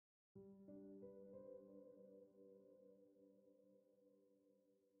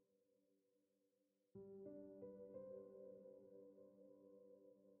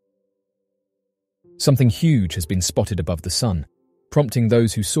Something huge has been spotted above the Sun, prompting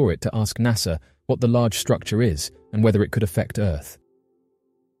those who saw it to ask NASA what the large structure is and whether it could affect Earth.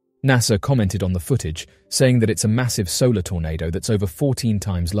 NASA commented on the footage, saying that it's a massive solar tornado that's over 14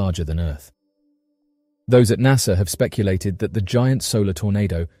 times larger than Earth. Those at NASA have speculated that the giant solar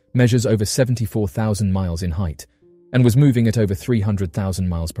tornado measures over 74,000 miles in height and was moving at over 300,000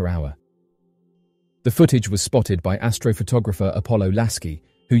 miles per hour. The footage was spotted by astrophotographer Apollo Lasky,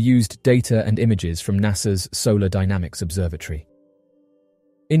 who used data and images from NASA's Solar Dynamics Observatory.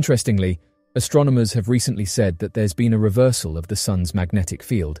 Interestingly, astronomers have recently said that there's been a reversal of the Sun's magnetic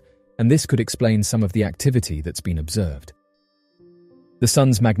field, and this could explain some of the activity that's been observed. The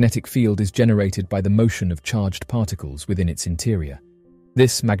Sun's magnetic field is generated by the motion of charged particles within its interior.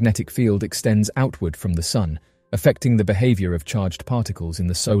 This magnetic field extends outward from the Sun, affecting the behavior of charged particles in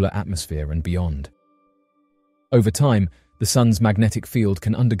the solar atmosphere and beyond. Over time, the Sun's magnetic field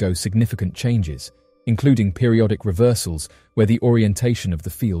can undergo significant changes, including periodic reversals where the orientation of the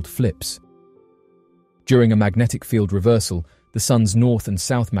field flips. During a magnetic field reversal, the Sun's north and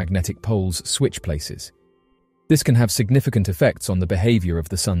south magnetic poles switch places. This can have significant effects on the behavior of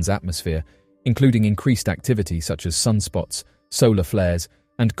the Sun's atmosphere, including increased activity such as sunspots, solar flares,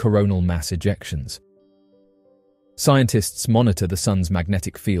 and coronal mass ejections. Scientists monitor the Sun's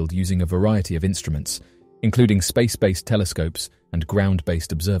magnetic field using a variety of instruments, including space-based telescopes and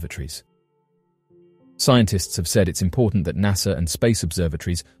ground-based observatories. Scientists have said it's important that NASA and space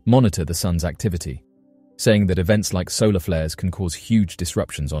observatories monitor the Sun's activity, saying that events like solar flares can cause huge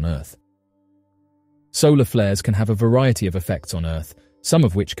disruptions on Earth. Solar flares can have a variety of effects on Earth, some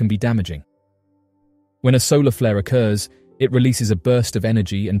of which can be damaging. When a solar flare occurs, it releases a burst of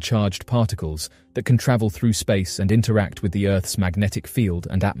energy and charged particles that can travel through space and interact with the Earth's magnetic field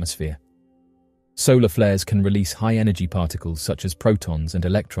and atmosphere. Solar flares can release high-energy particles such as protons and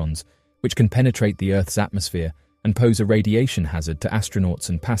electrons, which can penetrate the Earth's atmosphere and pose a radiation hazard to astronauts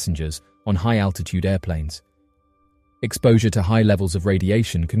and passengers on high-altitude airplanes. Exposure to high levels of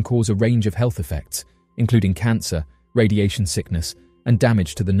radiation can cause a range of health effects, including cancer, radiation sickness, and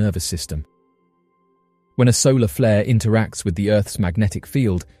damage to the nervous system. When a solar flare interacts with the Earth's magnetic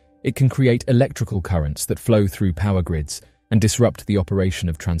field, it can create electrical currents that flow through power grids and disrupt the operation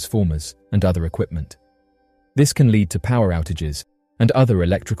of transformers and other equipment. This can lead to power outages and other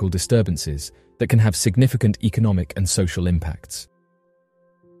electrical disturbances that can have significant economic and social impacts.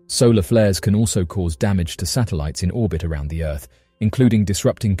 Solar flares can also cause damage to satellites in orbit around the Earth, including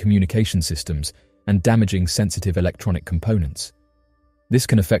disrupting communication systems and damaging sensitive electronic components. This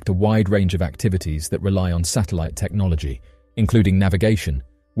can affect a wide range of activities that rely on satellite technology, including navigation,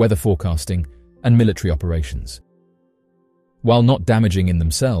 weather forecasting, and military operations. While not damaging in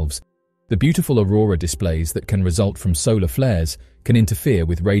themselves, the beautiful aurora displays that can result from solar flares can interfere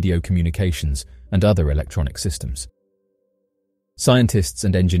with radio communications and other electronic systems. Scientists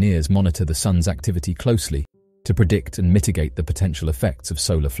and engineers monitor the Sun's activity closely to predict and mitigate the potential effects of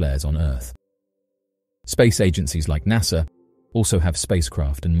solar flares on Earth. Space agencies like NASA also have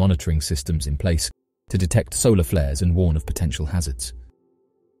spacecraft and monitoring systems in place to detect solar flares and warn of potential hazards.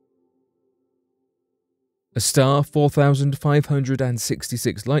 A star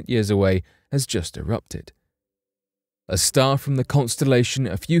 4,566 light-years away has just erupted. A star from the constellation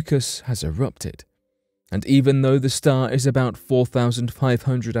Ophiuchus has erupted, and even though the star is about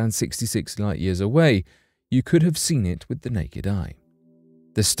 4,566 light-years away, you could have seen it with the naked eye.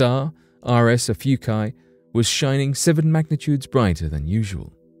 The star, RS Ophiuchi, was shining 7 magnitudes brighter than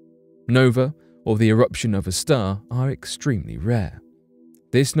usual. Nova, or the eruption of a star, are extremely rare.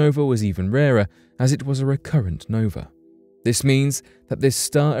 This nova was even rarer as it was a recurrent nova. This means that this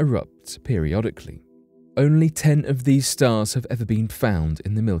star erupts periodically. Only 10 of these stars have ever been found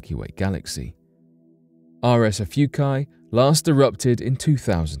in the Milky Way galaxy. RS Ophiuchi last erupted in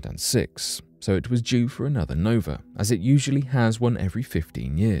 2006, so it was due for another nova, as it usually has one every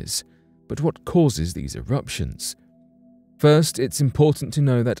 15 years. But what causes these eruptions? First, it's important to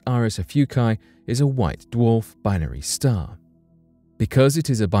know that RS Ophiuchi is a white dwarf binary star. Because it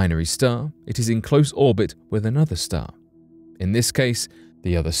is a binary star, it is in close orbit with another star. In this case,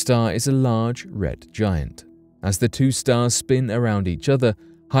 the other star is a large red giant. As the two stars spin around each other,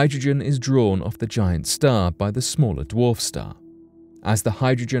 hydrogen is drawn off the giant star by the smaller dwarf star. As the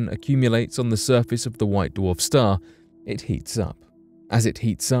hydrogen accumulates on the surface of the white dwarf star, it heats up. As it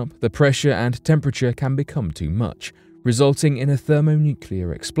heats up, the pressure and temperature can become too much, resulting in a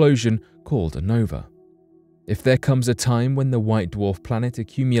thermonuclear explosion called a nova. If there comes a time when the white dwarf planet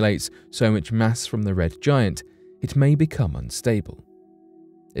accumulates so much mass from the red giant, it may become unstable.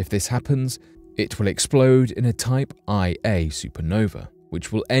 If this happens, it will explode in a type Ia supernova,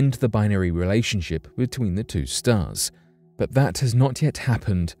 which will end the binary relationship between the two stars. But that has not yet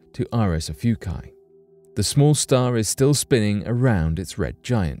happened to Rs Ophiuchi. The small star is still spinning around its red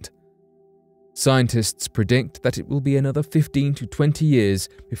giant. Scientists predict that it will be another 15 to 20 years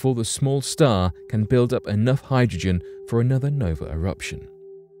before the small star can build up enough hydrogen for another nova eruption.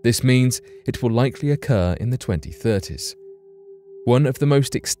 This means it will likely occur in the 2030s. One of the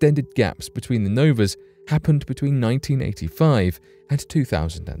most extended gaps between the novas happened between 1985 and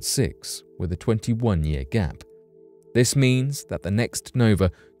 2006, with a 21-year gap. This means that the next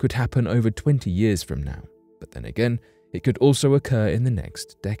nova could happen over 20 years from now, but then again, it could also occur in the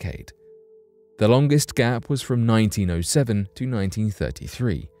next decade. The longest gap was from 1907 to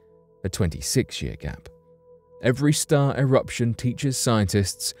 1933, a 26-year gap. Every star eruption teaches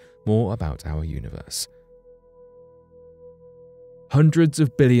scientists more about our universe. Hundreds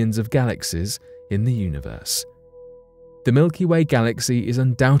of billions of galaxies in the universe. The Milky Way galaxy is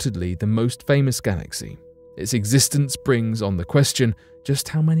undoubtedly the most famous galaxy. Its existence brings on the question just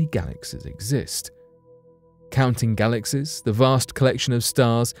how many galaxies exist. Counting galaxies, the vast collection of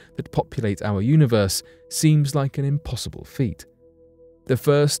stars that populate our universe, seems like an impossible feat. The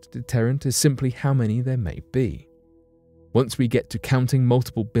first deterrent is simply how many there may be. Once we get to counting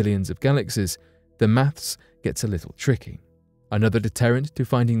multiple billions of galaxies, the maths gets a little tricky. Another deterrent to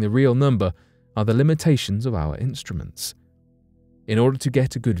finding the real number are the limitations of our instruments. In order to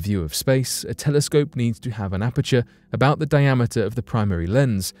get a good view of space, a telescope needs to have an aperture about the diameter of the primary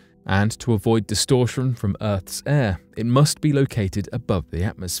lens, and to avoid distortion from Earth's air, it must be located above the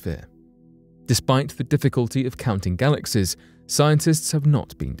atmosphere. Despite the difficulty of counting galaxies, scientists have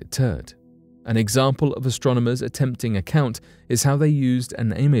not been deterred. An example of astronomers attempting a count is how they used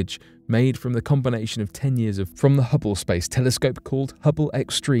an image made from the combination of 10 years from the Hubble Space Telescope called Hubble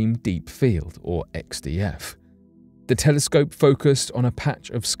Extreme Deep Field, or XDF. The telescope focused on a patch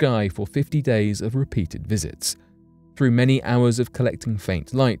of sky for 50 days of repeated visits. Through many hours of collecting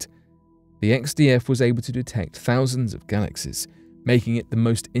faint light, the XDF was able to detect thousands of galaxies, making it the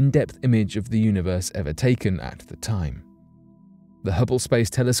most in-depth image of the universe ever taken at the time. The Hubble Space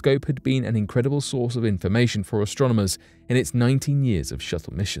Telescope had been an incredible source of information for astronomers in its 19 years of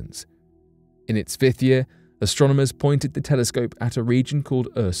shuttle missions. In its 5th year, astronomers pointed the telescope at a region called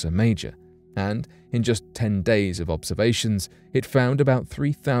Ursa Major, and in just 10 days of observations, it found about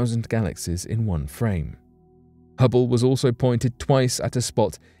 3,000 galaxies in one frame. Hubble was also pointed twice at a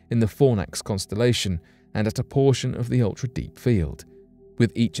spot in the Fornax constellation and at a portion of the ultra-deep field.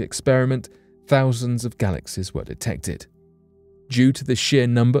 With each experiment, thousands of galaxies were detected. Due to the sheer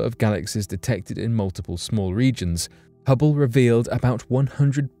number of galaxies detected in multiple small regions, Hubble revealed about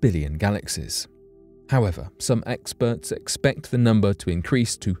 100 billion galaxies. However, some experts expect the number to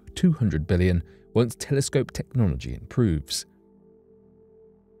increase to 200 billion once telescope technology improves.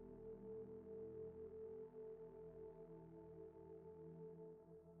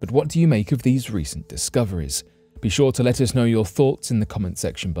 But what do you make of these recent discoveries? Be sure to let us know your thoughts in the comment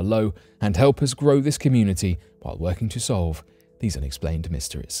section below and help us grow this community while working to solve these unexplained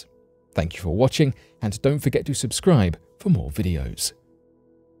mysteries. Thank you for watching, and don't forget to subscribe for more videos.